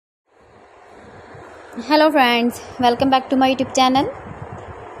Hello friends, welcome back to my YouTube channel.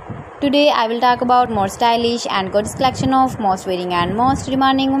 Today I will talk about more stylish and gorgeous collection of most wearing and most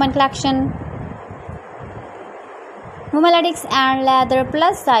demanding women collection. Women latex and leather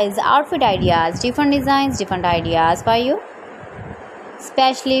plus size outfit ideas, different designs, different ideas for you,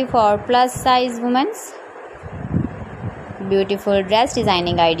 especially for plus size women's. Beautiful dress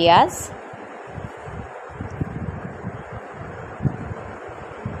designing ideas.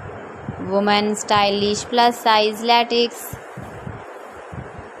 Women stylish plus size latex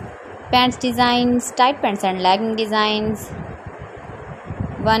pants designs, tight pants and legging designs,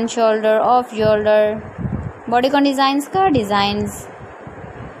 one shoulder, off shoulder, bodycon designs, skirt designs,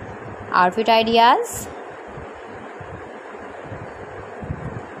 outfit ideas.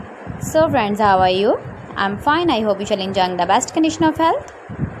 So friends, how are you? I'm fine. I hope you shall enjoy the best condition of health.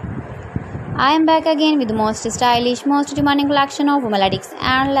 I am back again with the most stylish, most demanding collection of women latex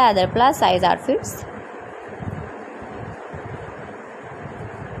and leather plus size outfits.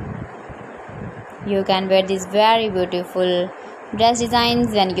 You can wear these very beautiful dress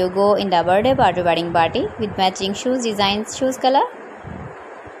designs when you go in the birthday party, wedding party with matching shoes designs, shoes color.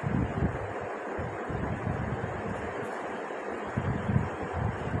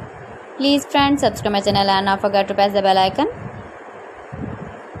 Please friends, subscribe my channel and not forget to press the bell icon.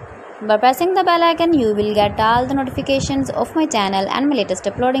 By pressing the bell icon, you will get all the notifications of my channel and my latest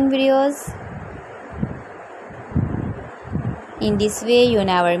uploading videos. In this way, you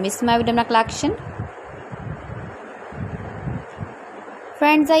never miss my video collection.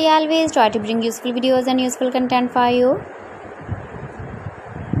 Friends, I always try to bring useful videos and useful content for you.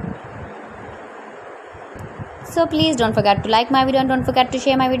 So please don't forget to like my video and don't forget to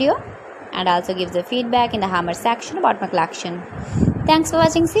share my video. And also give the feedback in the comment section about my collection. Thanks for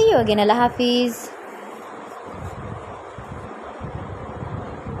watching. See you again. Allah Hafiz.